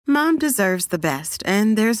Mom deserves the best,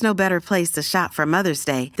 and there's no better place to shop for Mother's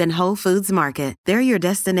Day than Whole Foods Market. They're your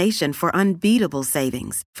destination for unbeatable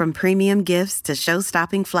savings, from premium gifts to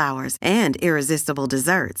show-stopping flowers and irresistible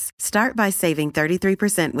desserts. Start by saving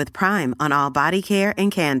 33% with Prime on all body care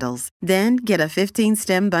and candles. Then get a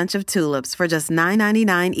 15-stem bunch of tulips for just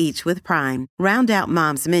 $9.99 each with Prime. Round out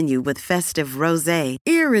Mom's menu with festive rosé,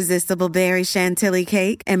 irresistible berry chantilly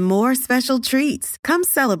cake, and more special treats. Come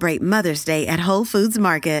celebrate Mother's Day at Whole Foods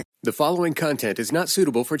Market. The following content is not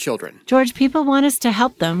suitable for children. George, people want us to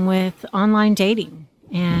help them with online dating.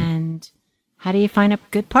 And how do you find a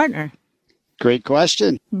good partner? Great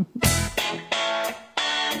question.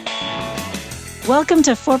 Welcome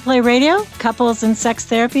to Foreplay Radio, Couples and Sex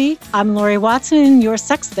Therapy. I'm Lori Watson, your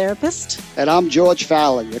sex therapist. And I'm George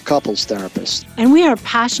Fallon, your couples therapist. And we are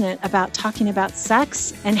passionate about talking about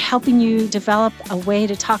sex and helping you develop a way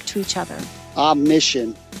to talk to each other. Our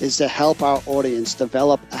mission is to help our audience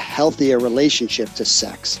develop a healthier relationship to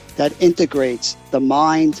sex that integrates the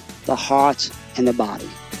mind, the heart, and the body.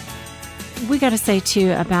 We got to say,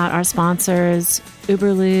 too, about our sponsors,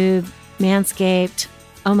 Uberlube, Manscaped,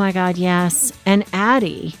 Oh My God, Yes, and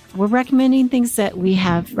Addy. We're recommending things that we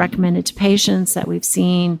have recommended to patients that we've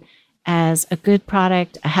seen as a good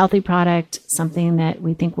product, a healthy product, something that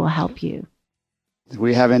we think will help you. Do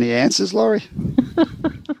we have any answers, Lori?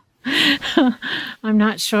 I'm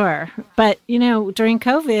not sure. But, you know, during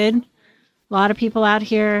COVID, a lot of people out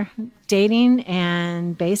here dating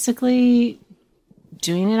and basically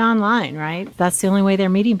doing it online, right? That's the only way they're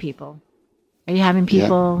meeting people. Are you having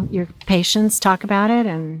people, your patients, talk about it?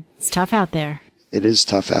 And it's tough out there. It is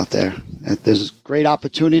tough out there. There's great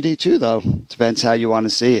opportunity, too, though. Depends how you want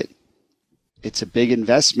to see it. It's a big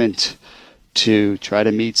investment to try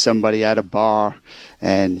to meet somebody at a bar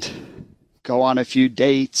and go on a few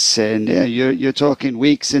dates, and you're talking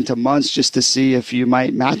weeks into months just to see if you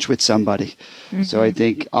might match with somebody. Mm-hmm. So I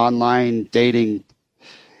think online dating,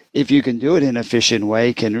 if you can do it in an efficient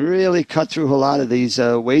way, can really cut through a lot of these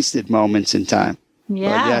wasted moments in time.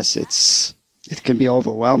 Yeah. But yes, it can be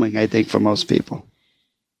overwhelming, I think, for most people.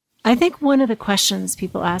 I think one of the questions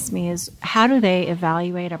people ask me is, how do they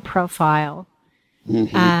evaluate a profile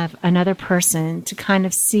of another person to kind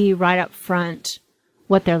of see right up front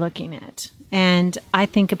what they're looking at? And I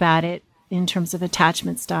think about it in terms of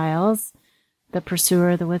attachment styles, the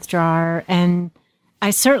pursuer, the withdrawer. And I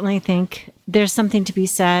certainly think there's something to be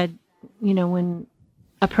said, you know, when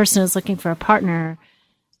a person is looking for a partner,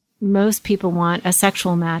 most people want a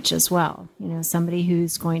sexual match as well. You know, somebody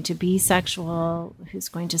who's going to be sexual, who's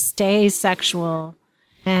going to stay sexual.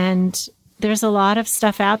 And there's a lot of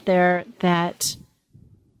stuff out there that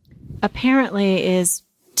apparently is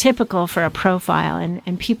typical for a profile,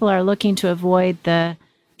 and people are looking to avoid the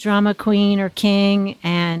drama queen or king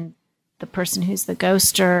and the person who's the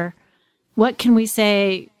ghoster. What can we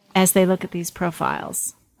say as they look at these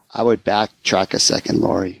profiles? I would backtrack a second,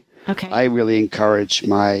 Lori. Okay. I really encourage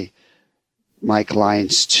my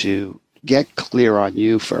clients to get clear on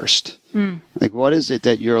you first. Like, what is it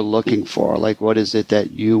that you're looking for? Like, what is it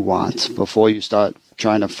that you want before you start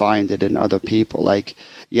trying to find it in other people? Like,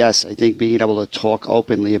 yes, I think being able to talk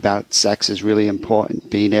openly about sex is really important.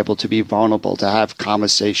 Being able to be vulnerable, to have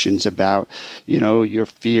conversations about, you know, your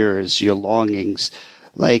fears, your longings.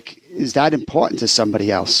 Like, is that important to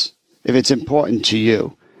somebody else? If it's important to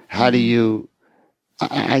you, how do you,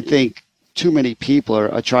 I think too many people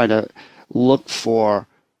are trying to look for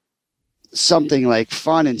something like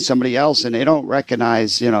fun in somebody else, and they don't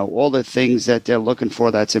recognize, you know, all the things that they're looking for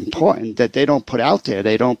that's important that they don't put out there.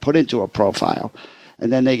 They don't put into a profile. And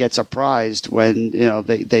then they get surprised when, you know,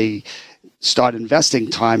 they start investing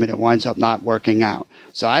time and it winds up not working out.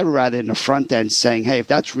 So I'd rather in the front end saying, hey, if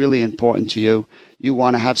that's really important to you, you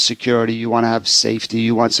want to have security, you want to have safety,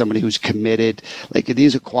 you want somebody who's committed. Like,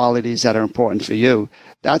 these are qualities that are important for you.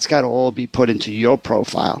 That's got to all be put into your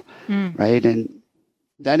profile, right? And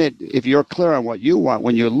then if you're clear on what you want,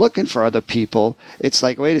 when you're looking for other people, it's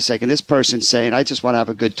like, wait a second, this person's saying, I just want to have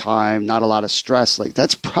a good time, not a lot of stress. Like,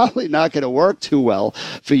 that's probably not going to work too well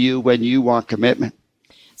for you when you want commitment.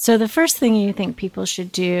 So the first thing you think people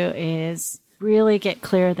should do is really get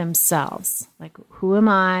clear themselves. Like, who am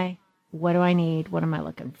I? What do I need? What am I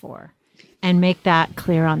looking for? And make that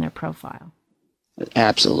clear on their profile.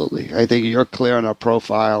 Absolutely. I think you're clear on a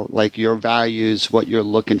profile, like your values, what you're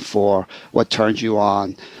looking for, what turns you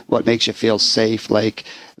on, what makes you feel safe. Like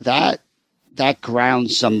that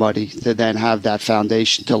grounds somebody to then have that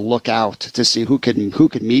foundation to look out to see who could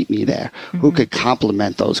meet me there, who could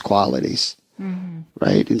complement those qualities.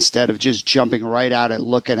 right? Instead of just jumping right out and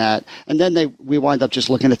looking at, and then we wind up just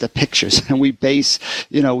looking at the pictures and we base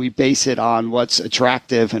it on what's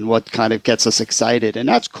attractive and what kind of gets us excited. And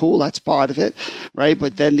that's cool. That's part of it, right?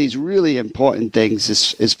 But then these really important things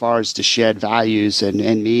as far as the shared values and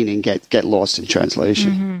meaning get lost in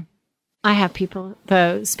translation. Mm-hmm. I have people,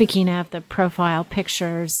 though, speaking of the profile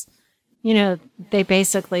pictures, you know, they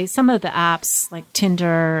basically, some of the apps like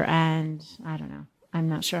Tinder and I don't know, I'm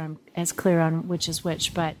not sure I'm as clear on which is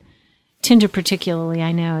which, but Tinder particularly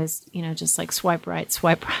I know is, you know, just like swipe right,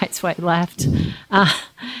 swipe left.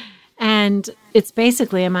 And it's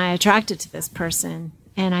basically, am I attracted to this person?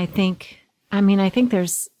 And I think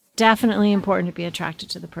there's definitely important to be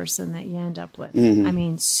attracted to the person that you end up with. Mm-hmm. I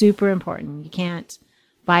mean, super important. You can't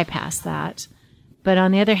bypass that. But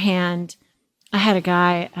on the other hand, I had a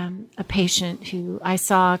guy, a patient who I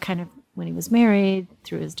saw kind of when he was married,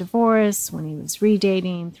 through his divorce, when he was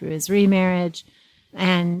redating, through his remarriage.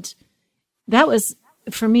 And that was,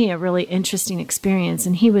 for me, a really interesting experience.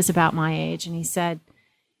 And he was about my age. And he said,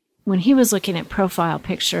 when he was looking at profile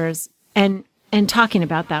pictures and talking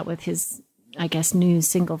about that with his, I guess, new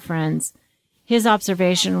single friends, his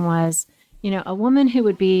observation was, you know, a woman who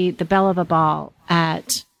would be the belle of a ball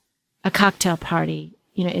at a cocktail party,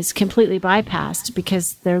 you know, is completely bypassed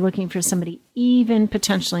because they're looking for somebody even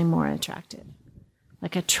potentially more attractive.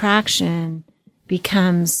 Like attraction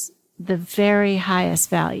becomes the very highest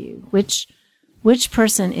value. Which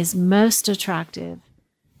person is most attractive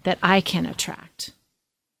that I can attract?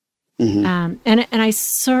 Mm-hmm. And I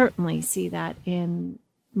certainly see that in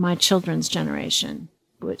my children's generation,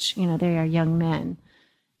 which, you know, they are young men.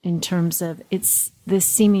 In terms of the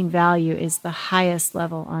seeming value is the highest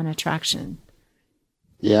level on attraction.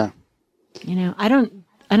 Yeah. You know, I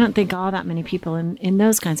don't think all that many people in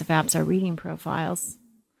those kinds of apps are reading profiles,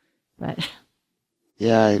 but.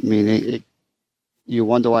 Yeah, I mean, you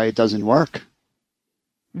wonder why it doesn't work.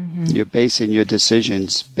 Mm-hmm. You're basing your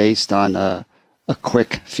decisions based on a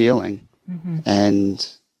quick feeling. Mm-hmm. And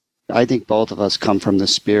I think both of us come from the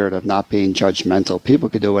spirit of not being judgmental. People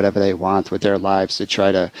can do whatever they want with their lives to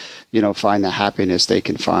try to, you know, find the happiness they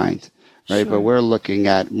can find, right? Sure. But we're looking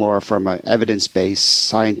at more from an evidence-based,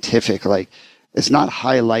 scientific, like it's not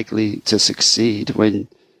high likely to succeed when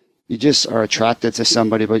you just are attracted to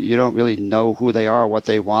somebody, but you don't really know who they are, what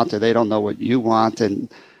they want, or they don't know what you want. And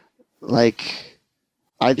like,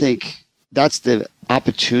 I think that's the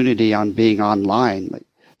opportunity on being online. Like,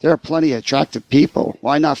 there are plenty of attractive people.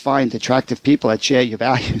 Why not find attractive people that share your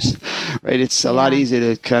values, right? It's a lot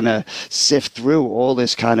easier to kind of sift through all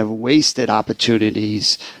this kind of wasted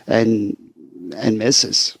opportunities and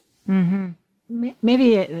misses. Mm-hmm.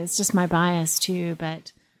 Maybe it's just my bias too,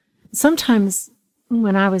 but sometimes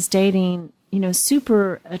when I was dating, you know,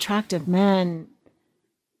 super attractive men,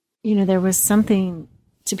 you know, there was something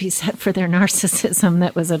to be said for their narcissism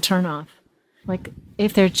that was a turnoff. Like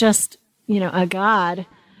if they're just, you know, a god,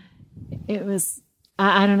 it was,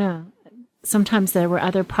 I don't know. Sometimes there were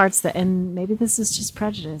other parts that, and maybe this is just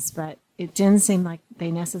prejudice, but it didn't seem like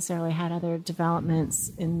they necessarily had other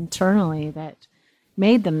developments internally that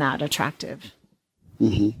made them that attractive.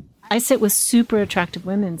 Mm-hmm. I sit with super attractive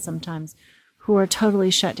women sometimes who are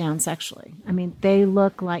totally shut down sexually. I mean, they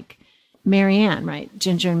look like Marianne, right?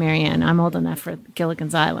 Ginger and Marianne. I'm old enough for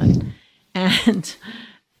Gilligan's Island. And,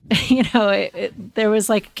 you know, there was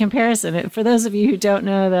like a comparison. For those of you who don't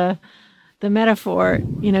know the metaphor,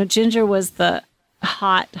 you know, Ginger was the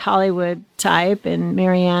hot Hollywood type and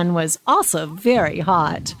Marianne was also very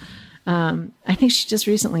hot. I think she just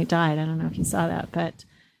recently died. I don't know if you saw that, but,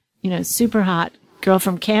 you know, super hot girl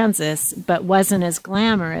from Kansas, but wasn't as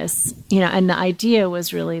glamorous, you know, and the idea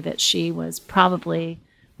was really that she was probably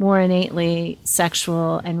more innately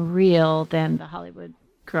sexual and real than the Hollywood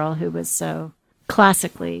girl who was so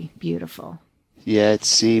classically beautiful. Yeah, it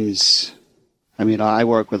seems, I mean, I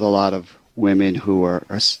work with a lot of women who are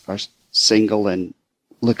single and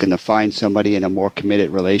looking to find somebody in a more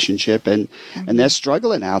committed relationship, and they're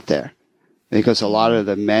struggling out there because a lot of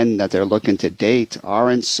the men that they're looking to date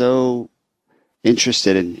aren't so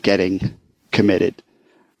interested in getting committed,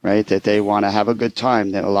 right? That they want to have a good time.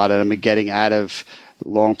 That a lot of them are getting out of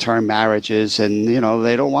long-term marriages, and, you know,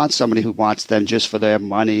 they don't want somebody who wants them just for their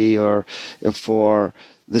money or for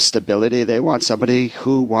the stability. They want somebody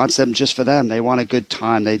who wants them just for them. They want a good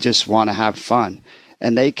time. They just want to have fun.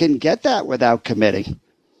 And they can get that without committing,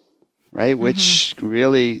 right? Mm-hmm. Which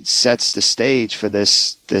really sets the stage for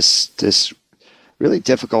this really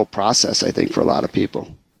difficult process, I think, for a lot of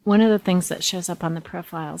people. One of the things that shows up on the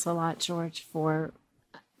profiles a lot, George, for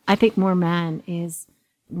I think more men is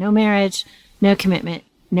no marriage, no commitment,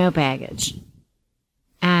 no baggage.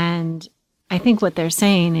 And I think what they're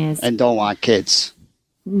saying is And don't want kids.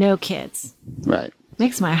 no kids. Right.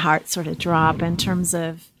 Makes my heart sort of drop in terms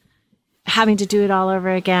of having to do it all over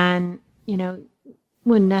again. You know,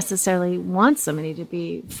 wouldn't necessarily want somebody to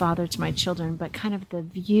be father to my children, but kind of the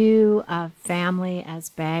view of family as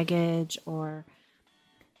baggage or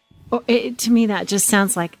to me, that just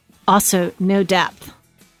sounds like also no depth.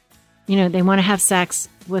 You know, they want to have sex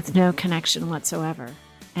with no connection whatsoever.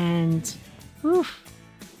 And, oof.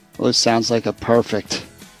 Well, it sounds like a perfect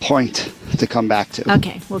point to come back to.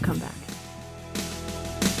 Okay, we'll come back.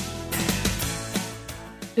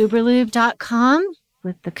 Uberlube.com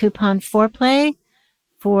with the coupon Foreplay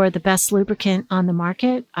for the best lubricant on the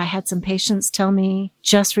market. I had some patients tell me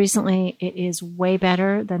just recently it is way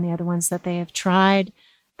better than the other ones that they have tried.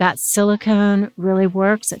 That silicone really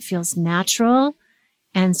works. It feels natural.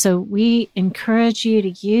 And so we encourage you to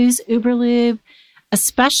use Uberlube,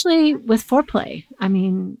 especially with Foreplay. I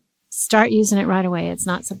mean, start using it right away. It's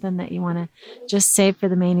not something that you want to just save for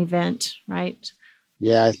the main event, right?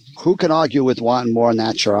 Yeah. Who can argue with wanting more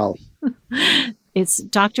natural? It's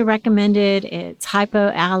doctor recommended. It's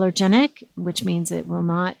hypoallergenic, which means it will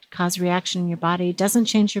not cause reaction in your body. It doesn't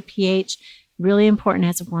change your pH. Really important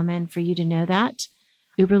as a woman for you to know that.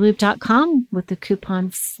 Uberlube.com with the coupon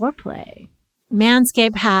Foreplay.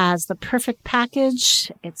 Manscaped has the perfect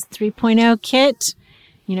package. It's 3.0 kit,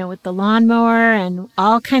 you know, with the lawnmower and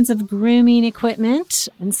all kinds of grooming equipment.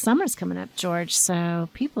 And summer's coming up, George, so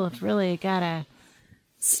people have really got to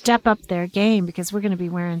step up their game because we're going to be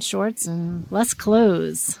wearing shorts and less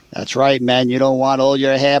clothes. That's right, man. You don't want all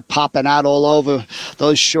your hair popping out all over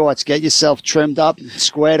those shorts. Get yourself trimmed up,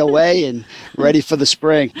 squared away, and ready for the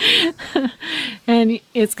spring. And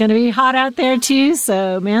it's going to be hot out there, too.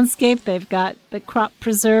 So Manscaped, they've got the crop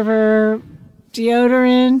preserver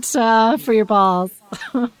deodorant for your balls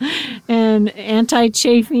and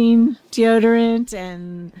anti-chafing deodorant.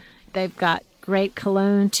 And they've got great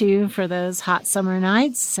cologne, too, for those hot summer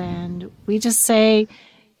nights. And we just say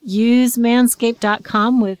use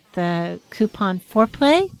manscaped.com with the coupon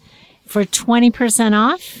Foreplay for 20%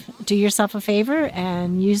 off. Do yourself a favor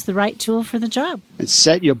and use the right tool for the job. And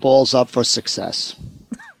set your balls up for success.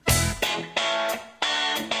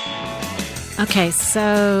 Okay,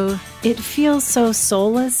 so it feels so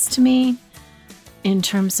soulless to me in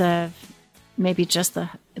terms of maybe just the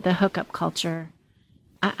hookup culture.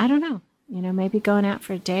 I don't know. You know, maybe going out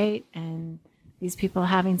for a date and these people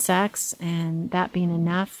having sex and that being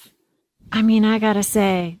enough. I mean, I gotta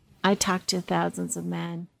say, I talk to thousands of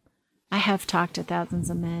men. I have talked to thousands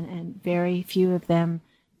of men, and very few of them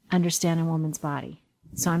understand a woman's body.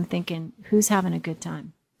 So I'm thinking, who's having a good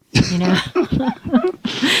time? You know?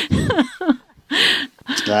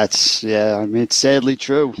 That's, yeah, I mean, it's sadly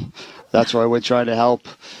true. That's why we're trying to help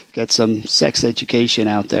get some sex education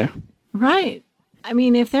out there. Right. I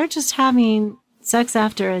mean, if they're just having sex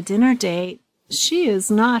after a dinner date, she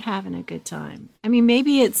is not having a good time. I mean,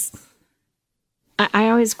 maybe it's, I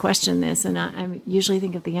always question this, and I usually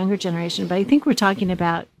think of the younger generation, but I think we're talking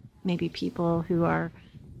about maybe people who are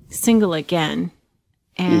single again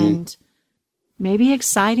and maybe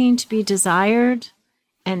exciting to be desired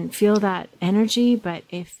and feel that energy. But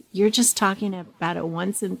if you're just talking about a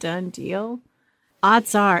once and done deal,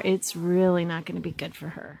 odds are it's really not going to be good for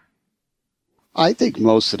her. I think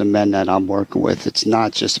most of the men that I'm working with, it's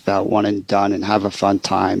not just about one and done and have a fun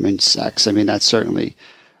time and sex. I mean, that's certainly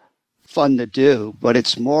fun to do, but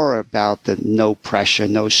it's more about the no pressure,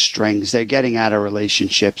 no strings. They're getting out of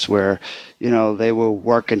relationships where, you know, they were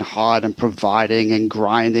working hard and providing and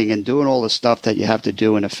grinding and doing all the stuff that you have to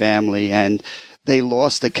do in a family, and they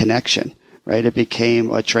lost the connection, right? It became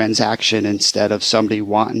a transaction instead of somebody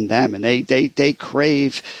wanting them, and they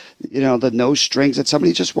crave, you know, the no strings, that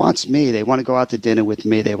somebody just wants me. They want to go out to dinner with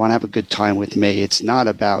me. They want to have a good time with me. It's not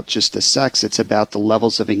about just the sex. It's about the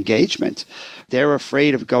levels of engagement. They're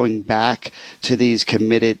afraid of going back to these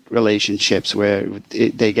committed relationships where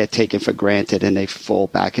they get taken for granted and they fall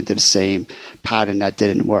back into the same pattern that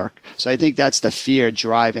didn't work. So I think that's the fear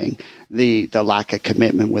driving the lack of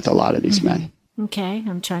commitment with a lot of these men. Okay,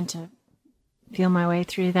 I'm trying to feel my way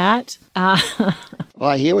through that. Well,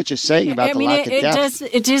 I hear what you're saying about the lack of depth.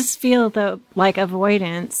 It does feel like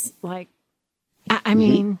avoidance. Like, I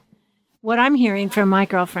mean, what I'm hearing from my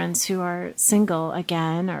girlfriends who are single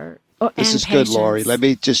again this is good, Lori. Let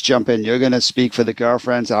me just jump in. You're going to speak for the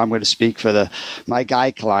girlfriends, and I'm going to speak for my guy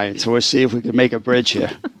clients. So we'll see if we can make a bridge here.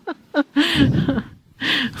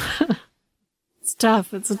 It's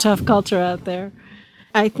tough. It's a tough culture out there.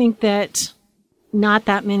 I think that not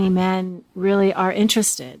that many men really are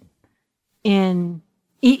interested in,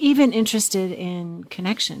 even interested in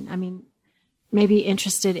connection. I mean, maybe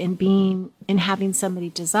interested in having somebody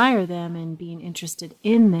desire them and being interested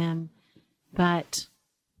in them, but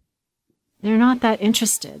they're not that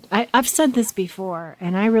interested. I've said this before,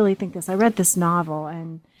 and I really think this. I read this novel,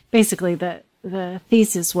 and basically the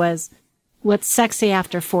thesis was, what's sexy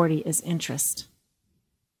after 40 is interest.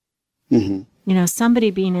 Mm-hmm. You know,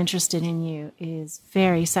 somebody being interested in you is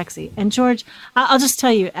very sexy. And George, I'll just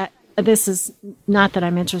tell you, this is not that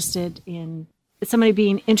I'm interested in somebody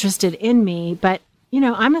being interested in me, but, you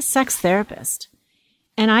know, I'm a sex therapist.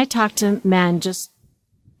 And I talk to men just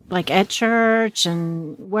like at church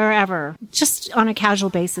and wherever, just on a casual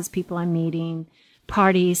basis, people I'm meeting,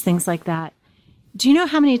 parties, things like that. Do you know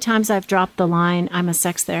how many times I've dropped the line, I'm a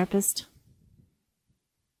sex therapist?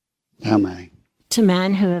 How many? To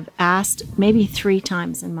men who have asked maybe 3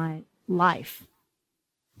 times in my life.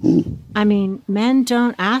 I mean, men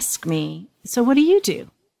don't ask me, so what do you do?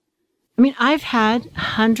 I mean, I've had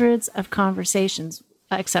hundreds of conversations,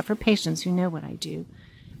 except for patients who know what I do,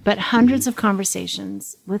 but hundreds of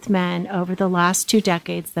conversations with men over the last 2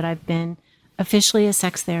 decades that I've been officially a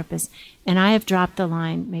sex therapist, and I have dropped the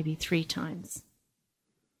line maybe 3 times.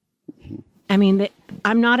 I mean,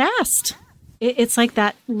 I'm not asked. It's like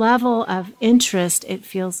that level of interest, it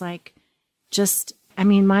feels like just, I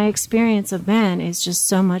mean, my experience of men is just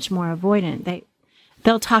so much more avoidant.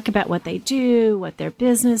 They'll talk about what they do, what their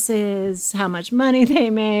business is, how much money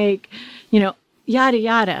they make, you know, yada,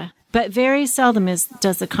 yada. But very seldom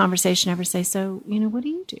does the conversation ever say, so, you know, what do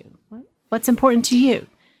you do? What's important to you?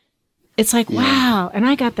 It's like, wow. And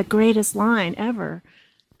I got the greatest line ever.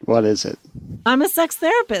 What is it? I'm a sex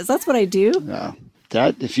therapist. That's what I do.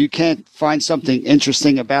 That if you can't find something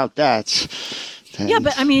interesting about that, then yeah,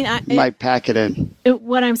 but I mean, you might pack it in.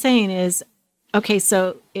 What I'm saying is, okay,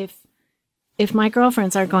 so if my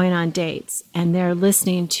girlfriends are going on dates and they're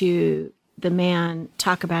listening to the man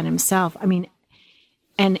talk about himself, I mean,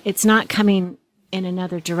 and it's not coming in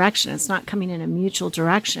another direction, it's not coming in a mutual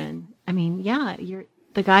direction. I mean, yeah,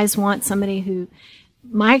 the guys want somebody who,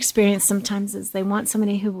 my experience sometimes is they want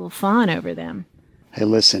somebody who will fawn over them. Hey,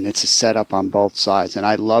 listen, it's a setup on both sides. And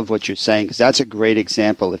I love what you're saying, because that's a great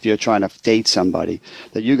example if you're trying to date somebody,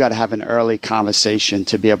 that you got to have an early conversation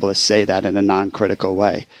to be able to say that in a non-critical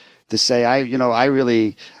way. To say, I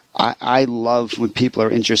love when people are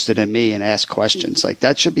interested in me and ask questions. Like,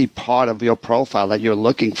 that should be part of your profile that you're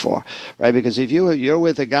looking for, right? Because if you're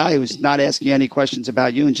with a guy who's not asking you any questions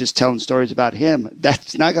about you and just telling stories about him,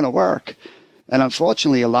 that's not going to work. And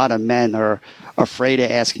unfortunately, a lot of men are afraid of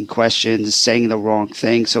asking questions, saying the wrong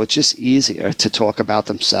thing. So it's just easier to talk about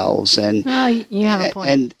themselves. And you have a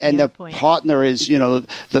point. And the partner is, you know,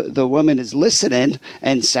 the woman is listening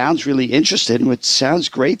and sounds really interested, which sounds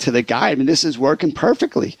great to the guy. I mean, this is working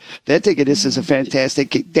perfectly. They're thinking this is a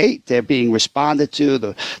fantastic date. They're being responded to.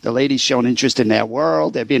 The lady's showing interest in their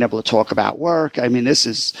world. They're being able to talk about work. I mean, this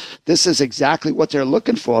is exactly what they're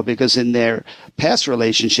looking for, because in their past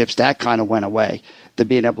relationships, that kind of went away. To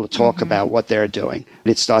being able to talk about what they're doing.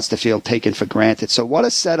 It starts to feel taken for granted. So what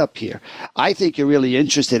a setup here. I think you're really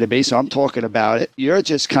interested in me, so I'm talking about it. You're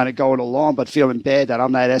just kind of going along but feeling bad that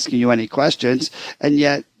I'm not asking you any questions. And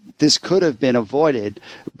yet this could have been avoided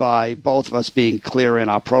by both of us being clear in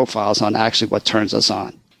our profiles on actually what turns us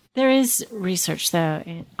on. There is research, though,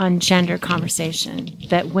 on gender conversation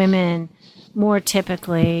that women more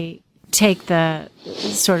typically take the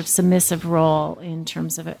sort of submissive role in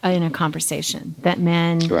terms of in a conversation, that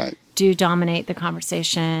men do dominate the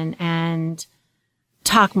conversation and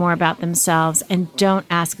talk more about themselves and don't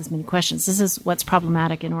ask as many questions. This is what's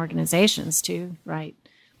problematic in organizations too, right?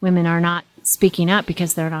 Women are not speaking up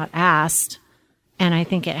because they're not asked. And I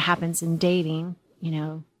think it happens in dating, you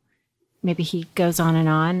know, maybe he goes on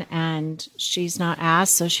and she's not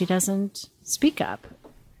asked, so she doesn't speak up.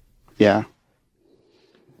 Yeah.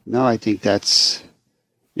 No, I think that's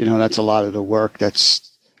a lot of the work a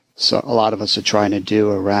lot of us are trying to do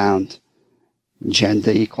around gender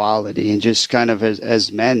equality, and just kind of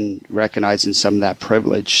as men recognizing some of that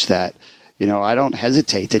privilege that, you know, I don't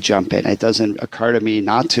hesitate to jump in. It doesn't occur to me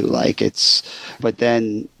not to, but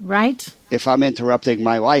then right. If I'm interrupting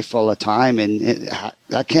my wife all the time, and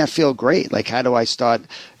that can't feel great. Like, how do I start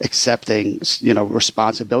accepting, you know,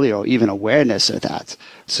 responsibility or even awareness of that?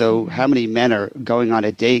 So how many men are going on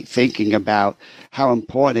a date thinking about how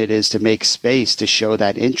important it is to make space to show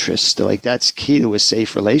that interest? Like, that's key to a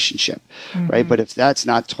safe relationship, right? But if that's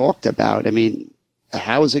not talked about, I mean,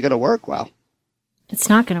 how is it going to work well? It's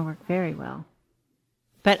not going to work very well.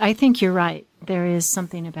 But I think you're right. There is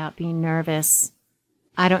something about being nervous.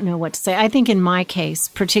 I don't know what to say. I think in my case,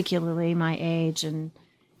 particularly my age and,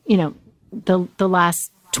 you know, the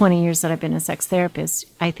last 20 years that I've been a sex therapist,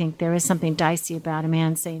 I think there is something dicey about a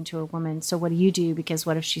man saying to a woman, so what do you do? Because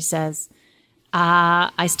what if she says,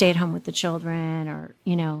 I stay at home with the children, or,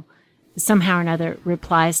 somehow or another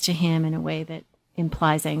replies to him in a way that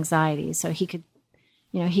implies anxiety. So he could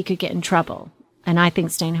get in trouble. And I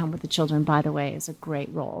think staying home with the children, by the way, is a great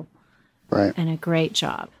role. Right. And a great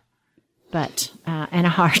job, but, and a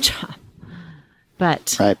hard job.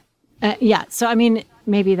 But, right. Yeah. So, I mean,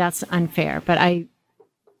 maybe that's unfair, but I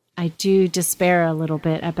do despair a little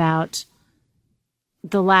bit about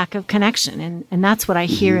the lack of connection. And that's what I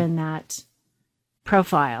hear in that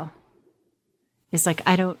profile. It's like,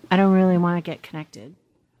 I don't really want to get connected.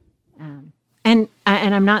 And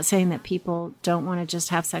I'm not saying that people don't want to just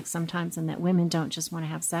have sex sometimes, and that women don't just want to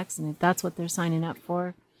have sex. And if that's what they're signing up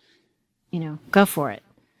for, go for it.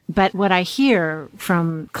 But what I hear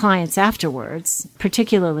from clients afterwards,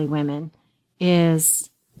 particularly women, is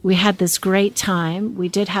we had this great time. We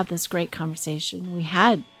did have this great conversation. We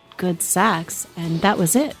had good sex, and that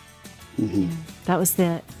was it. Mm-hmm. That was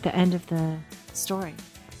the end of the story.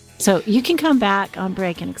 So you can come back on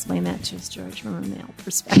break and explain that to us, George, from a male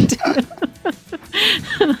perspective.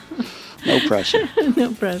 No pressure.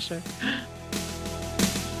 No pressure.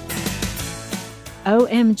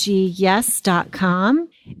 OMGYes.com.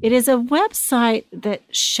 It is a website that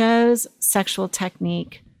shows sexual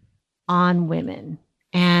technique on women.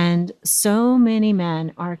 And so many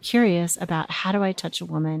men are curious about, how do I touch a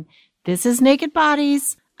woman? This is Naked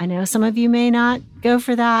Bodies. I know some of you may not go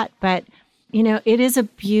for that, but it is a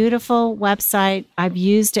beautiful website. I've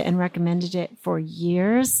used it and recommended it for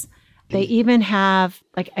years. They even have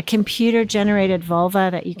like a computer generated vulva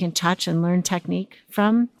that you can touch and learn technique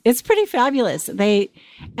from. It's pretty fabulous. They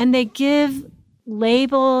give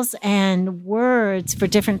labels and words for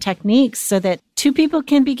different techniques so that two people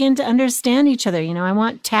can begin to understand each other. I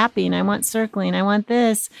want tapping, I want circling, I want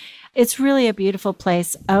this. It's really a beautiful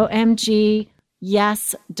place.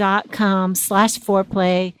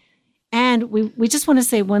 OMGYes.com/foreplay. And we just want to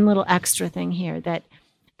say one little extra thing here, that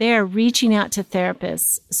they are reaching out to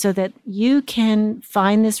therapists so that you can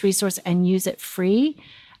find this resource and use it free.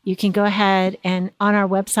 You can go ahead, and on our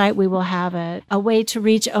website, we will have a way to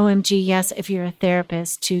reach OMG Yes if you're a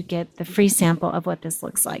therapist, to get the free sample of what this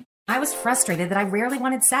looks like. I was frustrated that I rarely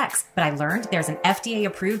wanted sex, but I learned there's an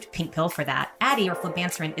FDA-approved pink pill for that. Addyi, or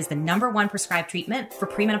flibanserin, is the #1 prescribed treatment for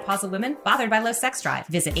premenopausal women bothered by low sex drive.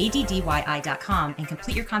 Visit ADDYI.com and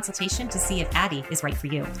complete your consultation to see if Addyi is right for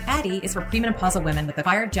you. Addyi is for premenopausal women with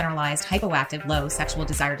acquired generalized hypoactive low sexual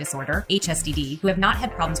desire disorder, HSDD, who have not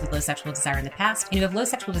had problems with low sexual desire in the past, and who have low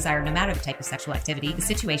sexual desire no matter the type of sexual activity, the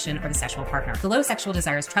situation, or the sexual partner. The low sexual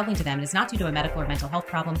desire is troubling to them and is not due to a medical or mental health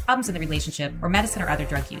problem, problems in the relationship, or medicine or other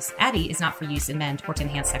drug use. Addyi is not for use in men or to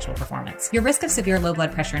enhance sexual performance. Your risk of severe low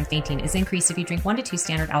blood pressure and fainting is increased if you drink 1 to 2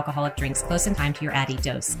 standard alcoholic drinks close in time to your Addyi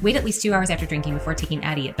dose. Wait at least 2 hours after drinking before taking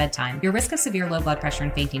Addyi at bedtime. Your risk of severe low blood pressure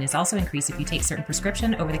and fainting is also increased if you take certain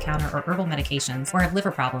prescription, over-the-counter, or herbal medications, or have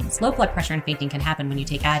liver problems. Low blood pressure and fainting can happen when you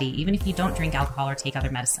take Addyi, even if you don't drink alcohol or take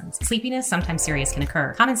other medicines. Sleepiness, sometimes serious, can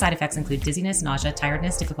occur. Common side effects include dizziness, nausea,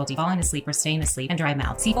 tiredness, difficulty falling asleep or staying asleep, and dry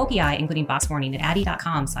mouth. See OPI, including box warning, at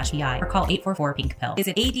addyi.com/PI, or call 844-PINK-PILL.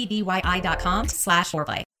 Visit ADDYI.com/foreplay.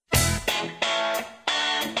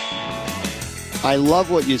 I love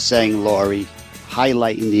what you're saying, Lori,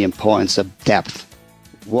 highlighting the importance of depth.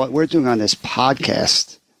 What we're doing on this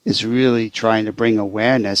podcast is really trying to bring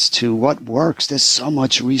awareness to what works. There's so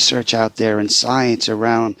much research out there and science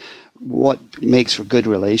around what makes for good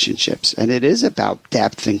relationships. And it is about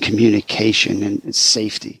depth and communication and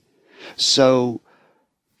safety. So,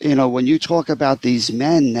 when you talk about these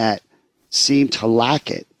men that seem to lack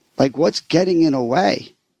it, like, what's getting in the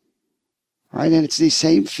way? Right? And it's these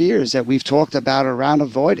same fears that we've talked about around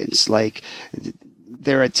avoidance. Like,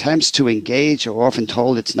 their attempts to engage are often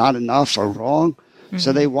told it's not enough or wrong. Mm-hmm.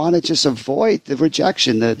 So they want to just avoid the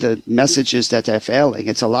rejection, the messages that they're failing.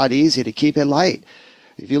 It's a lot easier to keep it light.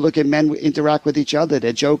 If you look at men who interact with each other,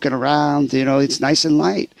 they're joking around, it's nice and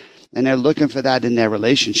light. And they're looking for that in their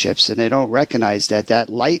relationships. And they don't recognize that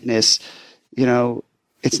lightness,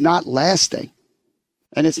 it's not lasting.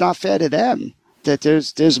 And it's not fair to them that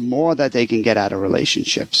there's more that they can get out of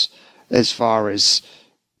relationships as far as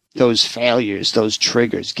those failures, those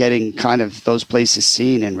triggers, getting kind of those places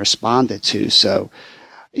seen and responded to. So,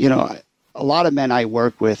 a lot of men I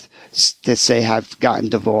work with that say have gotten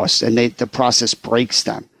divorced, and the process breaks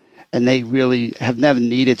them. And they really have never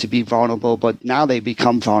needed to be vulnerable, but now they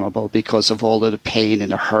become vulnerable because of all of the pain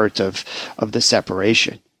and the hurt of the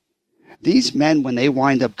separation. These men, when they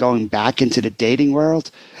wind up going back into the dating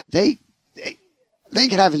world, they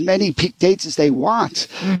can have as many dates as they want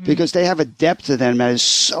because they have a depth to them that is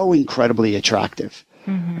so incredibly attractive.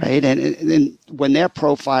 Right. And when their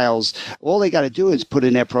profiles, all they got to do is put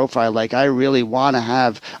in their profile, like, I really want to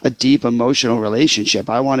have a deep emotional relationship.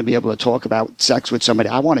 I want to be able to talk about sex with somebody.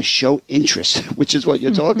 I want to show interest, which is what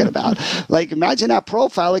you're talking about. Like, imagine that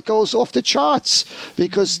profile. It goes off the charts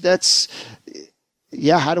because that's,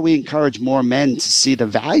 how do we encourage more men to see the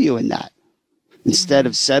value in that instead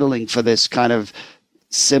of settling for this kind of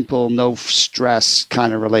simple, no stress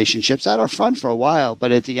kind of relationships that are fun for a while,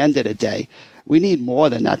 but at the end of the day, we need more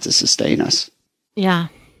than that to sustain us. Yeah.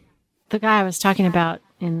 The guy I was talking about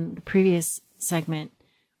in the previous segment,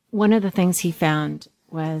 one of the things he found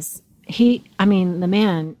was the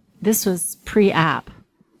man, this was pre-app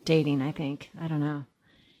dating, I think. I don't know.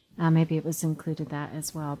 Maybe it was included that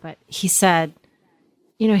as well. But he said,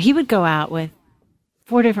 he would go out with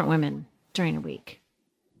 4 different women during a week,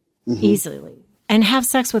 easily, and have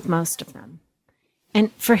sex with most of them.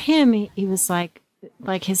 And for him, he was like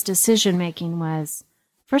his decision making was,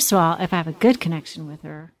 first of all, if I have a good connection with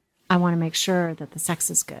her, I want to make sure that the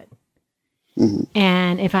sex is good.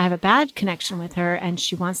 And if I have a bad connection with her and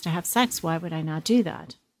she wants to have sex, why would I not do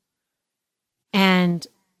that? And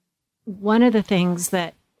one of the things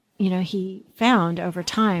that, he found over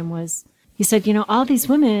time was, he said, all these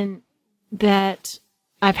women that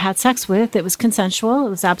I've had sex with, it was consensual,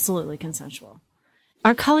 it was absolutely consensual,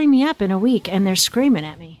 are calling me up in a week and they're screaming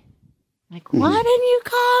at me. Like, why didn't you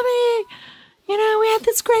call me? We had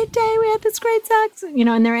this great day. We had this great sex.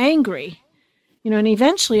 And they're angry. And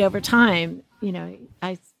eventually over time,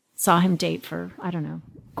 I saw him date for, I don't know,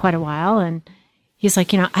 quite a while. And he's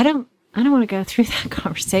like, I don't want to go through that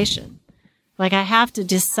conversation. Like, I have to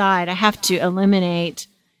decide, I have to eliminate,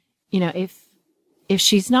 if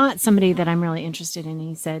she's not somebody that I'm really interested in.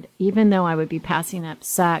 He said, even though I would be passing up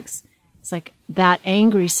sex, it's like that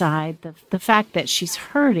angry side, the fact that she's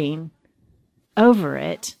hurting over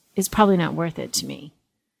it is probably not worth it to me.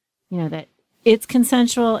 That it's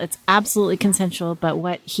consensual, it's absolutely consensual, but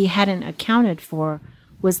what he hadn't accounted for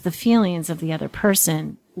was the feelings of the other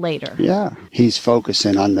person later. Yeah. He's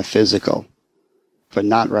focusing on the physical, but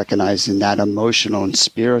not recognizing that emotional and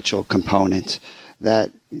spiritual component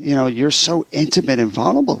that, you're so intimate and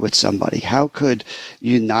vulnerable with somebody. How could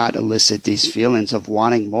you not elicit these feelings of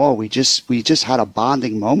wanting more? We just had a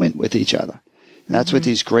bonding moment with each other. That's what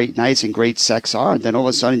these great nights and great sex are. And then all of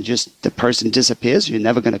a sudden, just the person disappears. You're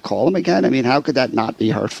never going to call them again. I mean, how could that not be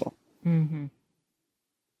hurtful?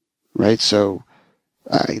 Right? So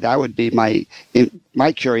that would be my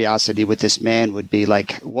curiosity with this man would be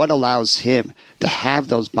like, what allows him to have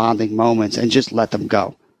those bonding moments and just let them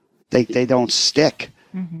go? They don't stick.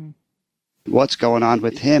 What's going on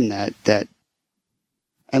with him that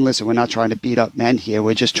and listen, we're not trying to beat up men here.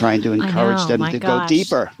 We're just trying to encourage them to go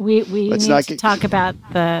deeper. We need to talk about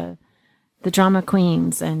the drama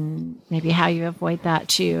queens and maybe how you avoid that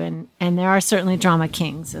too. And there are certainly drama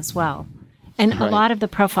kings as well. And a lot of the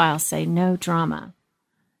profiles say no drama.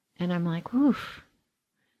 And I'm like, oof,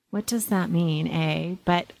 what does that mean,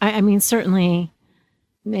 But I mean, certainly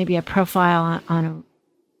maybe a profile on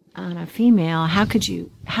a female, how could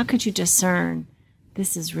you discern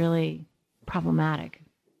this is really problematic?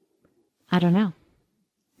 I don't know.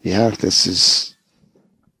 Yeah, this is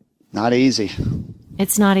not easy.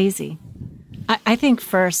 It's not easy. I think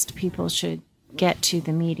first people should get to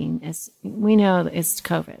the meeting. As we know it's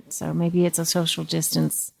COVID, so maybe it's a social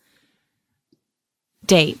distance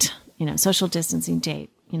date, social distancing date,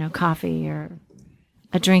 coffee or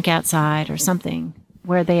a drink outside or something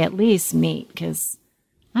where they at least meet, because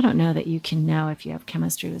I don't know that you can know if you have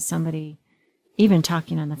chemistry with somebody, even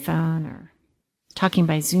talking on the phone or talking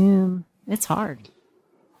by Zoom. It's hard.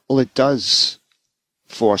 Well, it does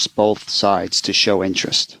force both sides to show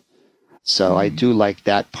interest. So I do like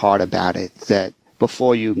that part about it, that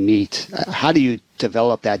before you meet, how do you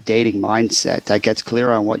develop that dating mindset that gets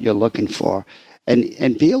clear on what you're looking for,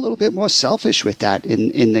 and be a little bit more selfish with that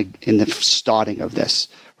in the starting of this,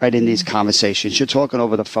 right? In these conversations, you're talking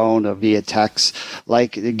over the phone or via text,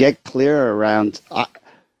 like get clear around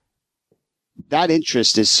that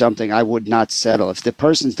interest is something I would not settle. If the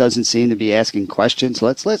person doesn't seem to be asking questions,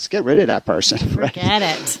 let's get rid of that person. Right? Forget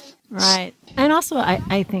it. Right. And also,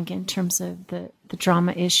 I think in terms of the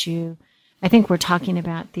drama issue, I think we're talking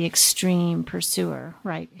about the extreme pursuer,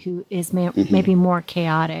 right, who is maybe more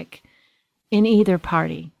chaotic in either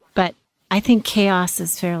party. But I think chaos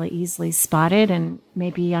is fairly easily spotted, and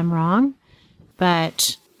maybe I'm wrong.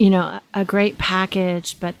 But, a great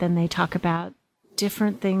package, but then they talk about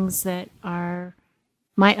different things that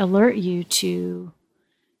might alert you to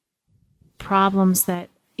problems that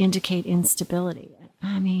indicate instability.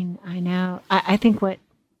 I mean, I know. I think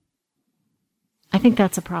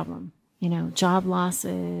that's a problem. You know, job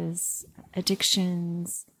losses,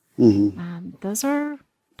 addictions, those are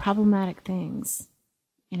problematic things.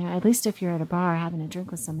 You know, at least if you're at a bar having a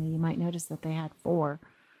drink with somebody, you might notice that they had 4,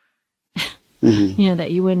 you know,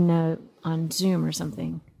 that you wouldn't know on Zoom or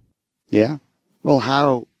something. Yeah. Well,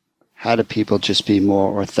 how do people just be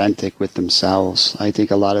more authentic with themselves? I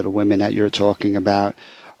think a lot of the women that you're talking about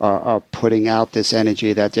are putting out this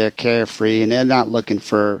energy that they're carefree and they're not looking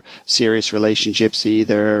for serious relationships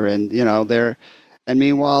either. And, you know, and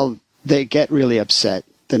meanwhile, they get really upset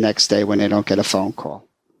the next day when they don't get a phone call,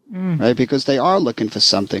 right? Because they are looking for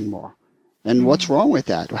something more. And what's wrong with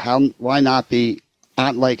that? Why not be,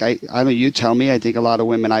 like, I know you tell me, I think a lot of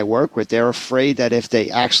women I work with, they're afraid that if they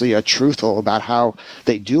actually are truthful about how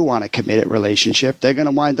they do want a committed relationship, they're going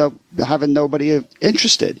to wind up having nobody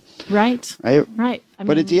interested. Right. Right.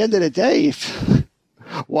 But at the end of the day,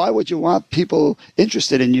 why would you want people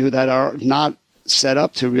interested in you that are not set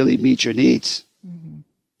up to really meet your needs?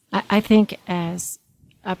 I think as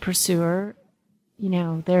a pursuer, you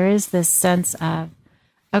know, there is this sense of,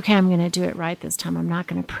 okay, I'm going to do it right this time. I'm not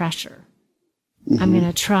going to pressure. I'm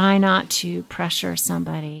going to try not to pressure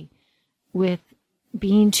somebody with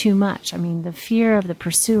being too much. I mean, the fear of the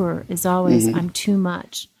pursuer is always, I'm too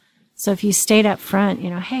much. So if you stayed up front, you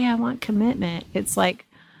know, hey, I want commitment. It's like,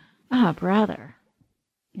 oh, brother,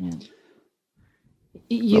 you know,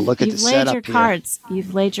 you've laid your cards.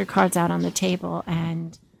 You've laid your cards out on the table,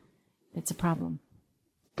 and it's a problem.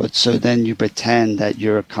 But so then you pretend that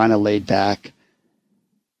you're kind of laid back,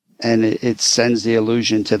 and it sends the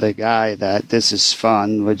illusion to the guy that this is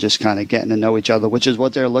fun. We're just kind of getting to know each other, which is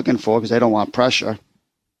what they're looking for because they don't want pressure.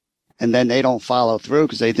 And then they don't follow through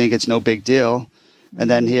because they think it's no big deal. And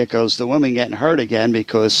then here goes the woman getting hurt again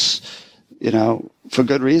because, you know, for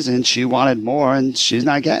good reason, she wanted more and she's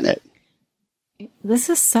not getting it. This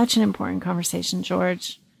is such an important conversation,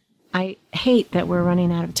 George. I hate that we're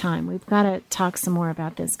running out of time. We've got to talk some more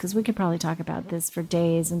about this because we could probably talk about this for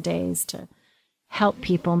days and days to help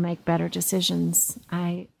people make better decisions.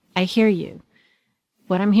 I hear you.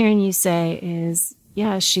 What I'm hearing you say is,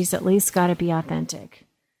 yeah, she's at least got to be authentic.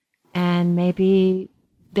 And maybe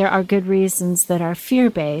there are good reasons that are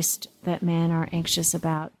fear-based that men are anxious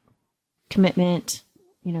about commitment.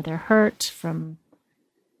 You know, they're hurt from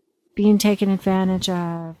being taken advantage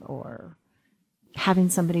of or having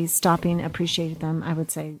somebody stopping appreciate them. I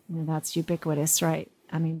would say, you know, that's ubiquitous, right?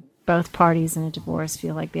 I mean, both parties in a divorce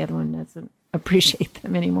feel like the other one doesn't appreciate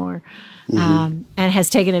them anymore and has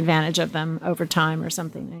taken advantage of them over time or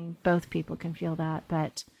something. I mean, both people can feel that,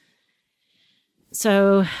 but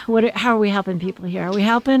so how are we helping people here?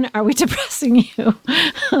 Are we depressing you?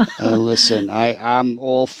 Listen, I'm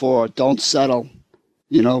all for don't settle,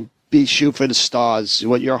 you know, shoot for the stars.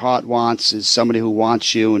 What your heart wants is somebody who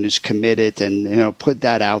wants you and is committed and, you know, put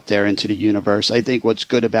that out there into the universe. I think what's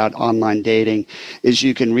good about online dating is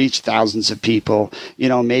you can reach thousands of people. You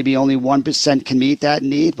know, maybe only 1% can meet that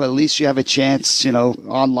need, but at least you have a chance, you know,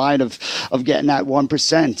 online of getting that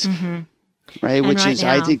 1%, right? And which is,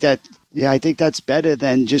 now, I think that's better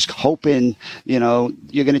than just hoping, you know,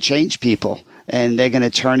 you're going to change people and they're going to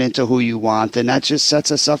turn into who you want. And that just sets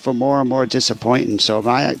us up for more and more disappointing. So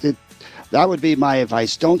that would be my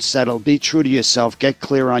advice. Don't settle. Be true to yourself. Get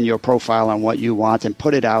clear on your profile on what you want and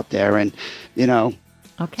put it out there and, you know,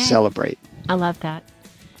 celebrate. I love that.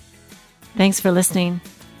 Thanks for listening.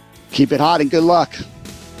 Keep it hot and good luck.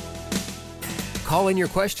 Call in your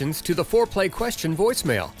questions to the Foreplay question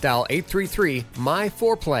voicemail. Dial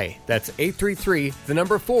 833-MY-4PLAY. That's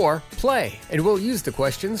 833-4-PLAY. And we'll use the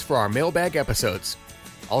questions for our mailbag episodes.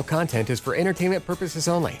 All content is for entertainment purposes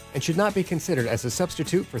only and should not be considered as a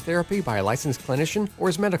substitute for therapy by a licensed clinician or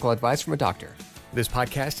as medical advice from a doctor. This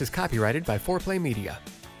podcast is copyrighted by Foreplay Media.